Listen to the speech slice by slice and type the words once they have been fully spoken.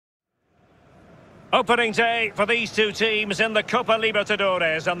Opening day for these two teams in the Copa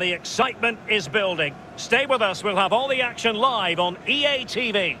Libertadores, and the excitement is building. Stay with us, we'll have all the action live on EA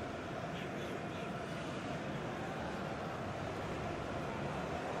TV.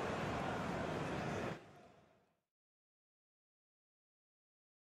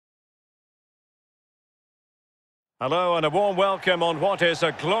 Hello and a warm welcome on what is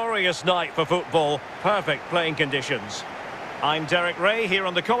a glorious night for football. Perfect playing conditions. I'm Derek Ray here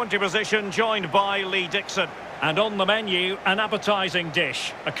on the commentary position, joined by Lee Dixon. And on the menu, an appetising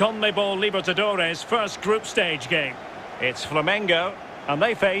dish. A CONMEBOL Libertadores first group stage game. It's Flamengo, and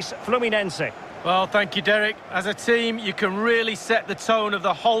they face Fluminense. Well, thank you, Derek. As a team, you can really set the tone of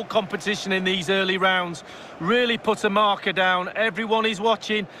the whole competition in these early rounds. Really put a marker down. Everyone is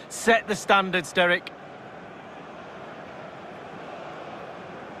watching. Set the standards, Derek.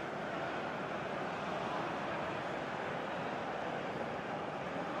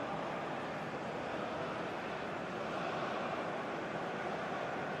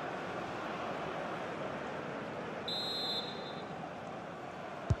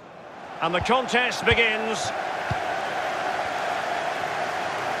 And the contest begins.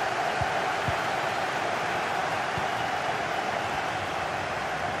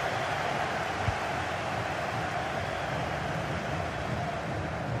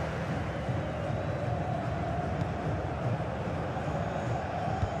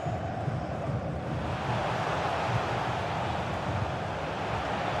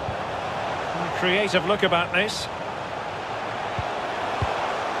 Creative look about this.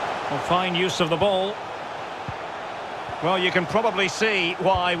 Well, fine use of the ball. Well, you can probably see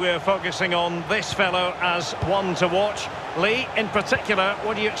why we're focusing on this fellow as one to watch. Lee, in particular,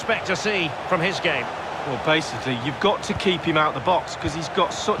 what do you expect to see from his game? Well, basically, you've got to keep him out of the box because he's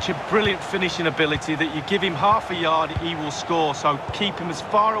got such a brilliant finishing ability that you give him half a yard, he will score. So keep him as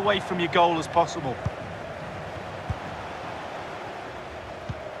far away from your goal as possible.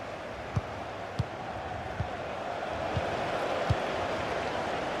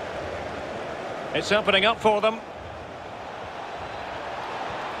 It's opening up for them.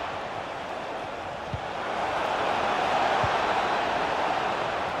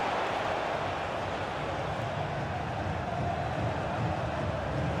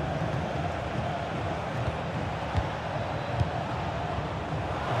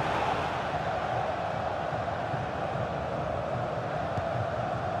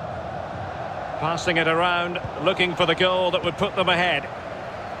 Passing it around, looking for the goal that would put them ahead.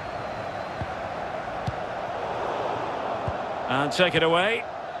 And take it away.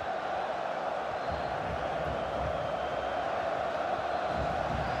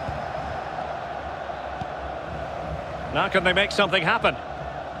 Now can they make something happen?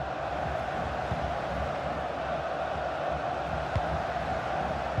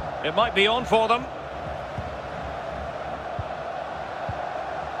 It might be on for them.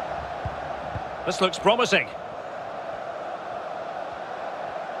 This looks promising.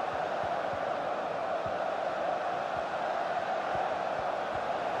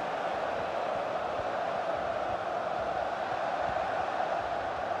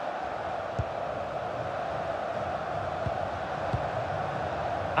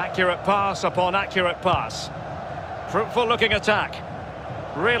 Accurate pass upon accurate pass. Fruitful looking attack.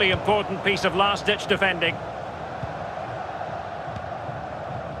 Really important piece of last-ditch defending.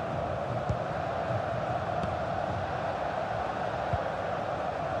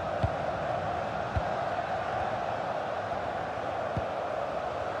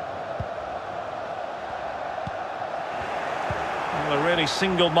 Well, a really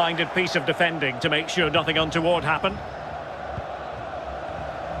single-minded piece of defending to make sure nothing untoward happened.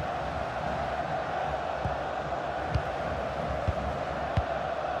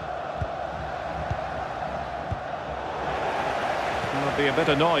 I'll be a bit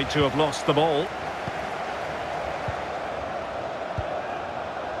annoyed to have lost the ball.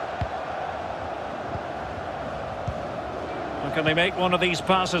 Or can they make one of these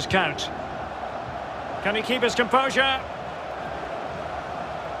passes count? Can he keep his composure?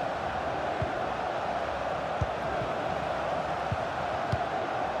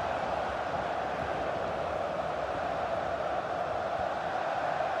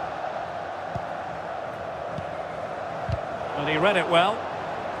 And he read it well.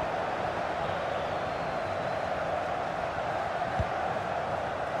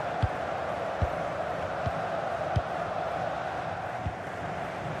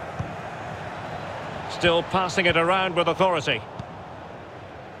 Still passing it around with authority.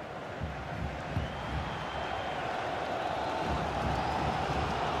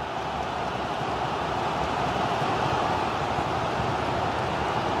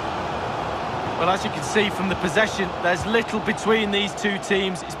 Well, as you can see from the possession, there's little between these two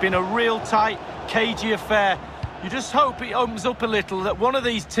teams. It's been a real tight, cagey affair. You just hope it opens up a little, that one of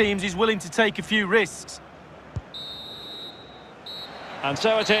these teams is willing to take a few risks. And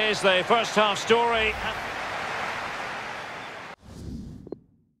so it is, the first half story.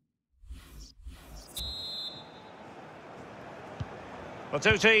 The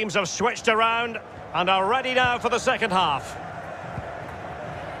two teams have switched around and are ready now for the second half.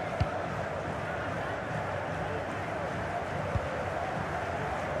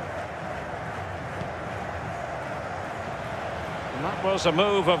 And that was a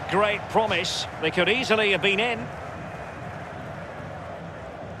move of great promise. They could easily have been in.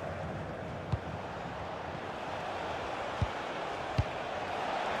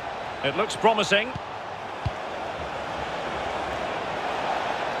 It looks promising.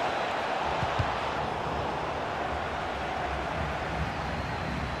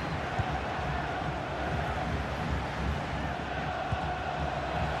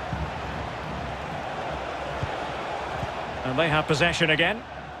 And they have possession again.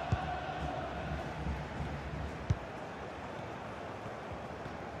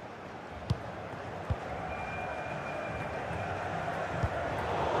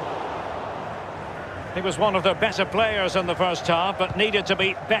 He was one of the better players in the first half, but needed to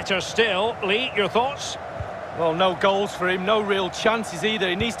be better still. Lee, your thoughts? Well, no goals for him, no real chances either.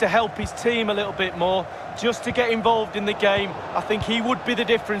 He needs to help his team a little bit more, just to get involved in the game. I think he would be the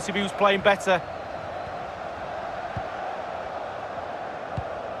difference if he was playing better.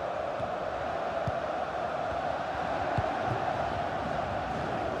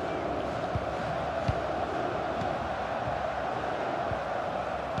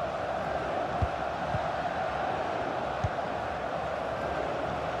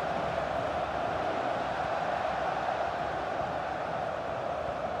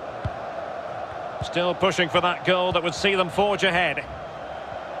 Still pushing for that goal that would see them forge ahead.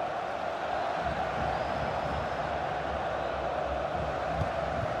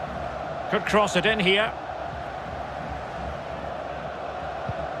 Could cross it in here.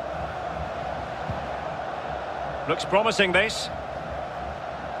 Looks promising, this.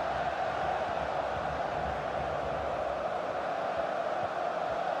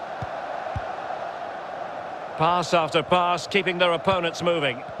 Pass after pass, keeping their opponents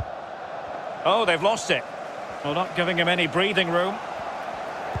moving. Oh, they've lost it. Well, not giving him any breathing room.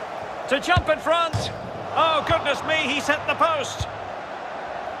 To jump in front. Oh, goodness me, he's hit the post.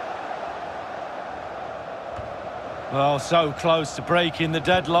 Well, so close to breaking the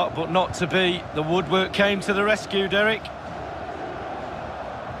deadlock, but not to be. The woodwork came to the rescue, Derek.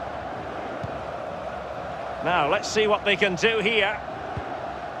 Now, let's see what they can do here.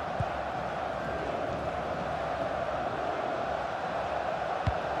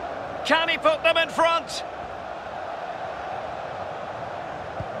 Can he put them in front?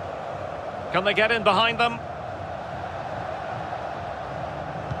 Can they get in behind them?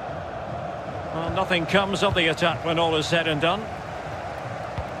 Well, nothing comes of the attack when all is said and done.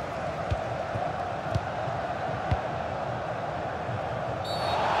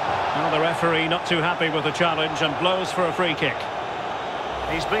 Well, the referee not too happy with the challenge and blows for a free kick.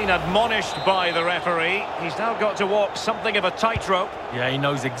 He's been admonished by the referee. He's now got to walk something of a tightrope. Yeah, he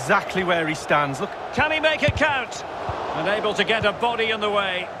knows exactly where he stands. Look. Can he make it count? And able to get a body in the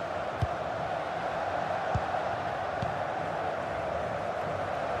way.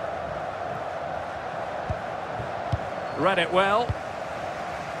 Read it well.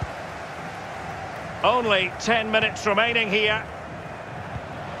 Only 10 minutes remaining here.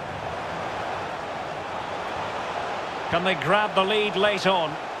 Can they grab the lead late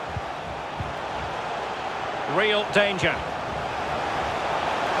on? Real danger.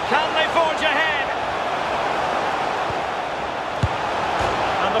 Can they forge ahead?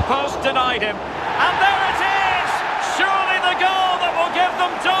 And the post denied him. And there it is! Surely the goal that will give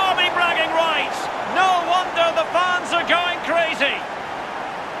them derby bragging rights. No wonder the fans are going crazy.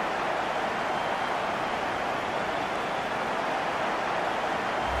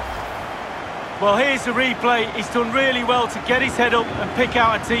 Well, here's the replay. He's done really well to get his head up and pick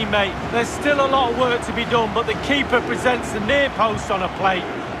out a teammate. There's still a lot of work to be done, but the keeper presents the near post on a plate,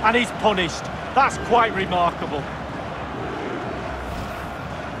 and he's punished. That's quite remarkable.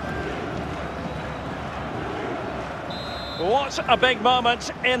 What a big moment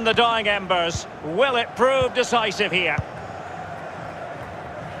in the dying embers. Will it prove decisive here?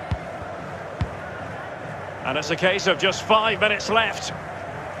 And it's a case of just 5 minutes left.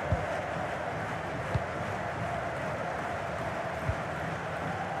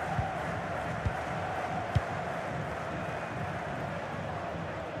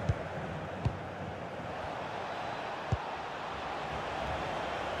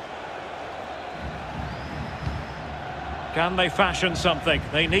 Can they fashion something?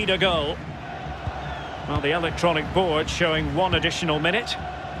 They need a goal. Well, the electronic board showing 1 additional minute.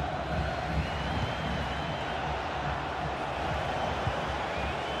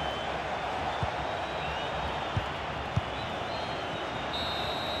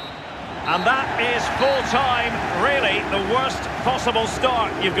 And that is full-time. Really, the worst possible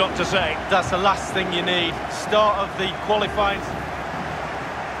start, you've got to say. That's the last thing you need. Start of the qualifying